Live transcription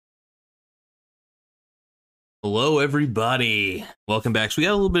Hello, everybody. Welcome back. So we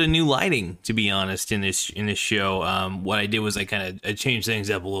got a little bit of new lighting, to be honest, in this show. What I did was I changed things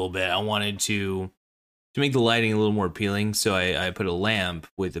up a little bit. I wanted to make the lighting a little more appealing, so I put a lamp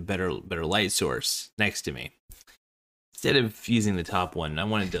with a better light source next to me instead of using the top one. I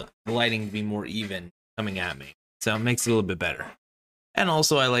wanted the lighting to be more even coming at me, so it makes it a little bit better. And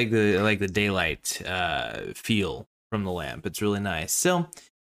also, I like the daylight feel from the lamp. It's really nice. So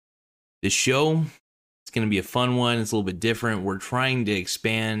the show, it's going to be a fun one. It's a little bit different. We're trying to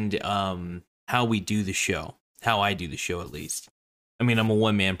expand how we do the show, how I do the show at least. I mean, I'm a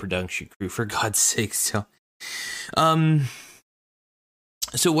one-man production crew, for God's sake. Um,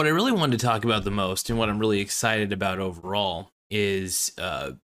 so what I really wanted to talk about the most, and what I'm really excited about overall, is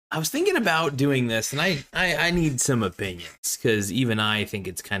I was thinking about doing this, and I need some opinions, because even I think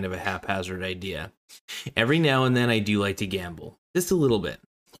it's kind of a haphazard idea. Every now and then I do like to gamble, just a little bit.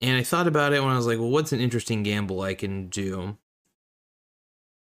 And I thought about it when I was like, well, what's an interesting gamble I can do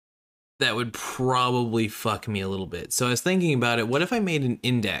that would probably fuck me a little bit? So I was thinking about it. What if I made an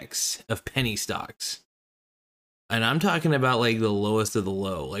index of penny stocks? And I'm talking about like the lowest of the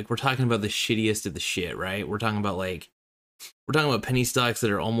low. Like we're talking about the shittiest of the shit, right? We're talking about penny stocks that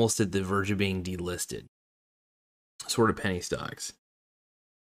are almost at the verge of being delisted. Sort of penny stocks.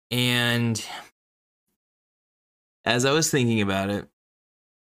 And as I was thinking about it,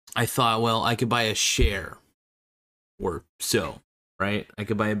 I thought, well, I could buy a share or so, right? I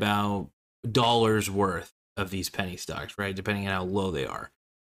could buy about dollars worth of these penny stocks, right? Depending on how low they are.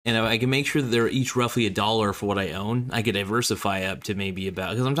 And if I can make sure that they're each roughly $1 for what I own, I could diversify up to maybe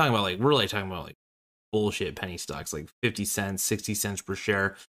about, because I'm talking about we're talking about bullshit penny stocks, like 50 cents, 60 cents per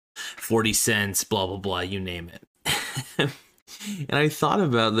share, 40 cents, blah, blah, blah, you name it. And I thought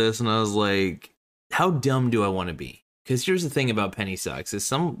about this and I was like, how dumb do I want to be? Because here's the thing about penny stocks is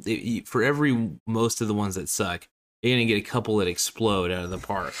for every most of the ones that suck, you're going to get a couple that explode out of the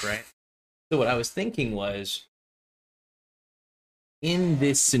park, right? So what I was thinking was, in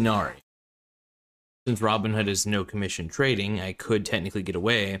this scenario, since Robinhood is no commission trading, I could technically get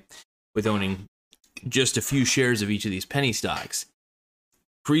away with owning just a few shares of each of these penny stocks,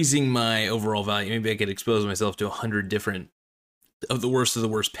 freezing my overall value. Maybe I could expose myself to 100 different of the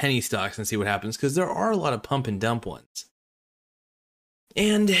worst penny stocks and see what happens, because there are a lot of pump and dump ones.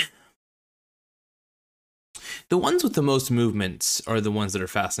 And the ones with the most movements are the ones that are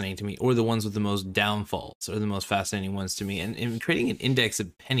fascinating to me, or the ones with the most downfalls are the most fascinating ones to me. And creating an index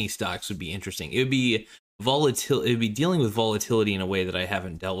of penny stocks would be interesting. It would be volatile. It would be dealing with volatility in a way that I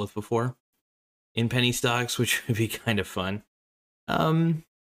haven't dealt with before in penny stocks, which would be kind of fun.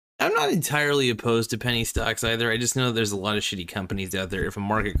 I'm not entirely opposed to penny stocks either. I just know there's a lot of shitty companies out there. If a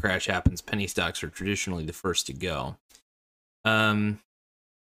market crash happens, penny stocks are traditionally the first to go.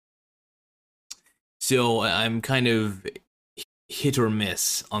 So I'm kind of hit or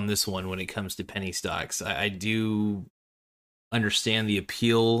miss on this one when it comes to penny stocks. I do understand the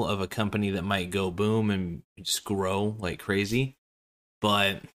appeal of a company that might go boom and just grow like crazy,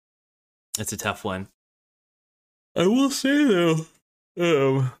 but it's a tough one. I will say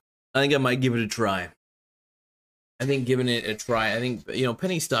though, I think I might give it a try. I think giving it a try, I think,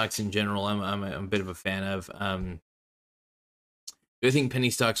 penny stocks in general, I'm a bit of a fan of. Do I think penny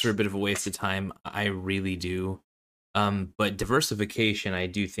stocks are a bit of a waste of time? I really do. But diversification, I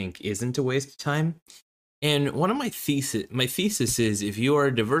do think, isn't a waste of time. And one of my thesis is, if you are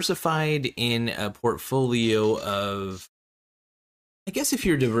diversified in a portfolio of, I guess if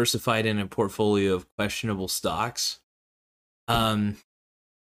you're diversified in a portfolio of questionable stocks,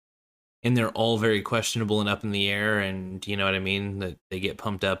 and they're all very questionable and up in the air, and you know what I mean, that they get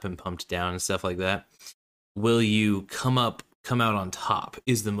pumped up and pumped down and stuff like that, will you come out on top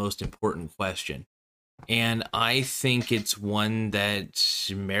is the most important question. And I think it's one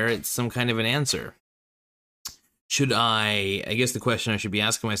that merits some kind of an answer. I guess the question I should be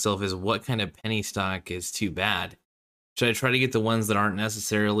asking myself is, what kind of penny stock is too bad? Should I try to get the ones that aren't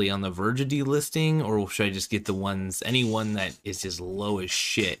necessarily on the verge of delisting, or should I just get anyone that is just low as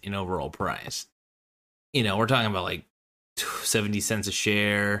shit in overall price? We're talking about like 70 cents a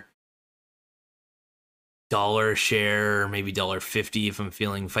share, dollar a share, maybe $1.50 if I'm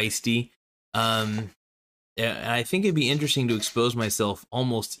feeling feisty. I think it'd be interesting to expose myself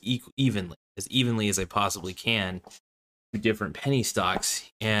almost as evenly as I possibly can, different penny stocks.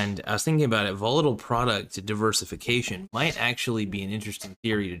 And I was thinking about it, volatile product diversification might actually be an interesting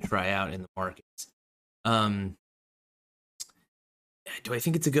theory to try out in the markets. Do I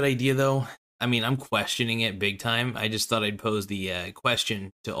think it's a good idea though? I mean, I'm questioning it big time. I just thought I'd pose the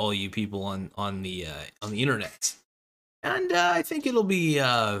question to all you people on the internet, and I think it'll be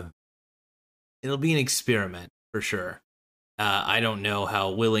it'll be an experiment for sure. I don't know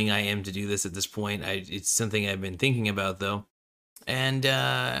how willing I am to do this at this point. It's something I've been thinking about though, and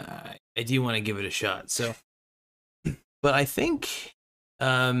I do want to give it a shot. So, but I think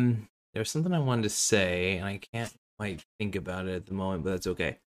there's something I wanted to say, and I can't quite think about it at the moment, but that's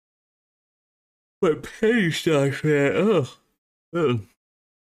okay. But penny stocks, man. Ugh.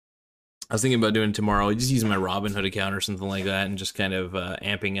 I was thinking about doing tomorrow, just using my Robinhood account or something like that, and just kind of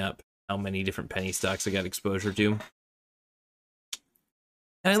amping up how many different penny stocks I got exposure to.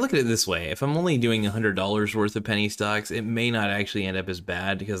 And I look at it this way: if I'm only doing $100 worth of penny stocks, it may not actually end up as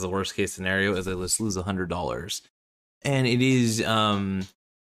bad, because the worst case scenario is I just lose $100. And it is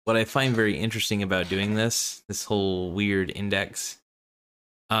what I find very interesting about doing this whole weird index.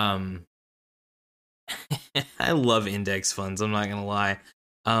 I love index funds. I'm not gonna lie.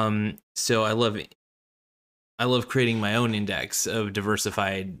 So I love creating my own index of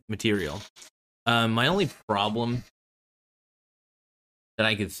diversified material. My only problem that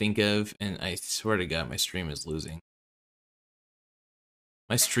I could think of, and I swear to God, my stream is losing.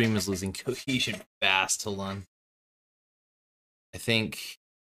 My stream is losing cohesion fast. Hold on. I think.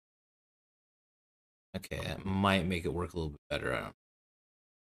 Okay, that might make it work a little bit better. I don't know.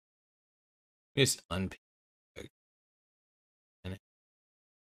 Just unpin. I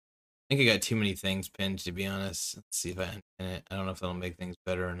think I got too many things pinned, to be honest. Let's see if I unpin it. I don't know if that'll make things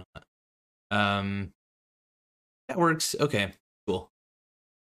better or not. That works. Okay, cool.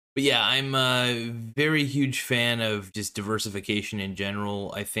 But yeah, I'm a very huge fan of just diversification in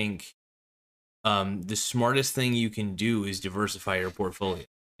general. I think the smartest thing you can do is diversify your portfolio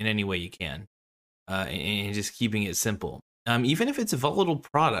in any way you can, and just keeping it simple. Even if it's volatile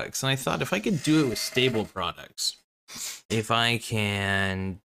products. And I thought, if I could do it with stable products, if I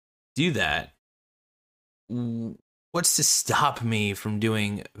can do that, what's to stop me from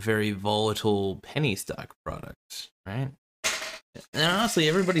doing very volatile penny stock products, right? And honestly,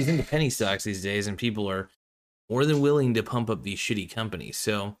 everybody's into penny stocks these days, and people are more than willing to pump up these shitty companies.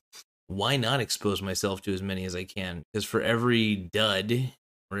 So why not expose myself to as many as I can? Because for every dud,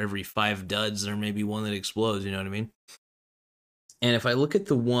 or every 5 duds, there may be one that explodes, you know what I mean? And if I look at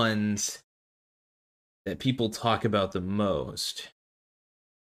the ones that people talk about the most,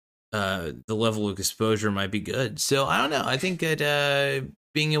 the level of exposure might be good. So I don't know. I think that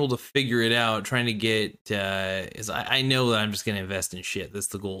being able to figure it out, trying to get, is I know that I'm just going to invest in shit. That's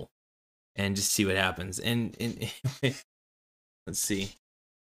the goal. And just see what happens. And let's see.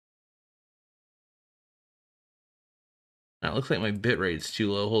 It looks like my bit rate's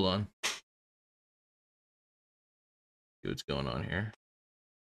too low. Hold on. See what's going on here.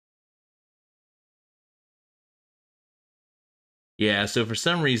 Yeah, so for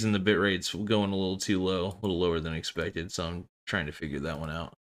some reason the bit rate's going a little too low, a little lower than expected, so I'm trying to figure that one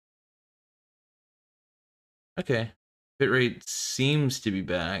out. Okay. Bit rate seems to be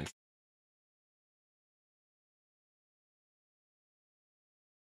back.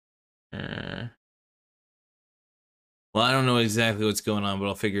 Well, I don't know exactly what's going on, but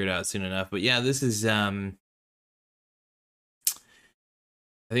I'll figure it out soon enough. But yeah, this is I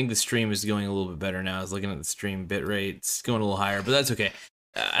think the stream is going a little bit better now. I was looking at the stream bit rate. It's going a little higher, but that's okay.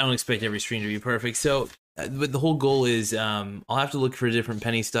 I don't expect every stream to be perfect. So, but the whole goal is I'll have to look for different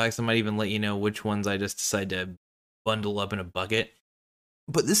penny stocks. I might even let you know which ones I just decide to bundle up in a bucket.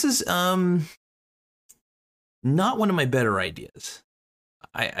 But this is not one of my better ideas.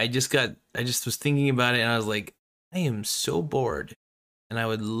 I just was thinking about it, and I was like, I am so bored, and I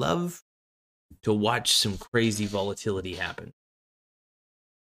would love to watch some crazy volatility happen.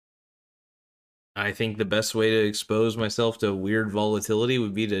 I think the best way to expose myself to weird volatility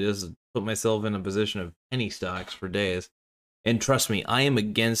would be to just put myself in a position of penny stocks for days. And trust me, I am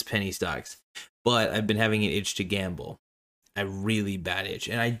against penny stocks, but I've been having an itch to gamble. A really bad itch.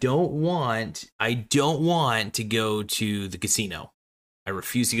 And I don't want to go to the casino. I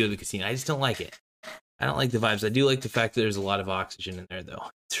refuse to go to the casino. I just don't like it. I don't like the vibes. I do like the fact that there's a lot of oxygen in there, though.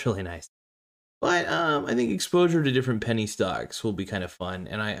 It's really nice. But I think exposure to different penny stocks will be kind of fun.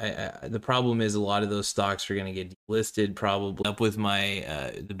 And I the problem is a lot of those stocks are going to get listed probably up with my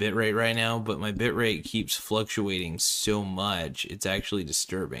the bit rate right now. But my bit rate keeps fluctuating so much. It's actually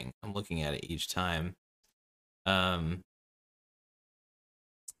disturbing. I'm looking at it each time. I'm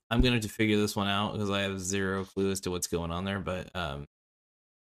going to have to figure this one out because I have zero clue as to what's going on there. But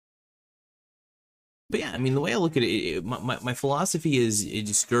yeah, I mean, the way I look at it, my philosophy is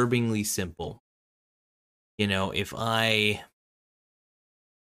disturbingly simple. You know, if I,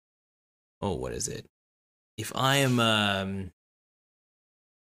 what is it? If I am, I'm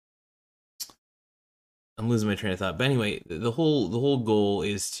losing my train of thought. But anyway, the whole goal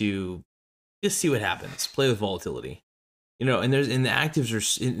is to just see what happens. Play with volatility, and the actives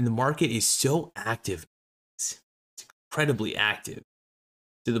are in the market is so active. It's incredibly active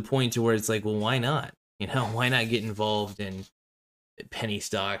to the point to where it's like, well, why not? Why not get involved in penny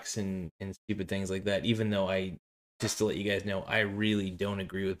stocks and stupid things like that? Even though just to let you guys know, I really don't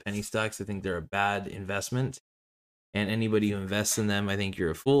agree with penny stocks. I think they're a bad investment. And anybody who invests in them, I think you're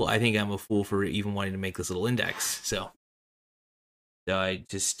a fool. I think I'm a fool for even wanting to make this little index. So I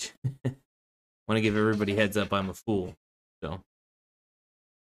just want to give everybody heads up. I'm a fool. So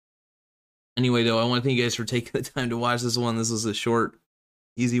anyway, though, I want to thank you guys for taking the time to watch this one. This was a short,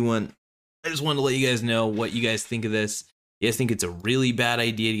 easy one. I just wanted to let you guys know what you guys think of this. You guys think it's a really bad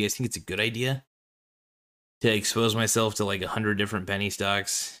idea? Do you guys think it's a good idea to expose myself to like 100 different penny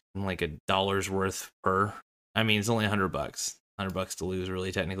stocks and like $1 worth per? I mean, it's only $100, $100 to lose,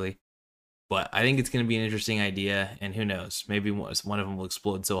 really, technically. But I think it's going to be an interesting idea, and who knows? Maybe one of them will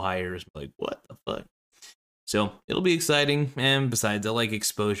explode so high, you're just like, what the fuck? So it'll be exciting, and besides, I like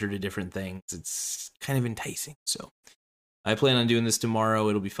exposure to different things. It's kind of enticing. So I plan on doing this tomorrow.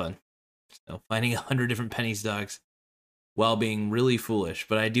 It'll be fun. So finding 100 different penny stocks while being really foolish.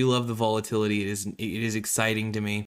 But I do love the volatility. It is exciting to me.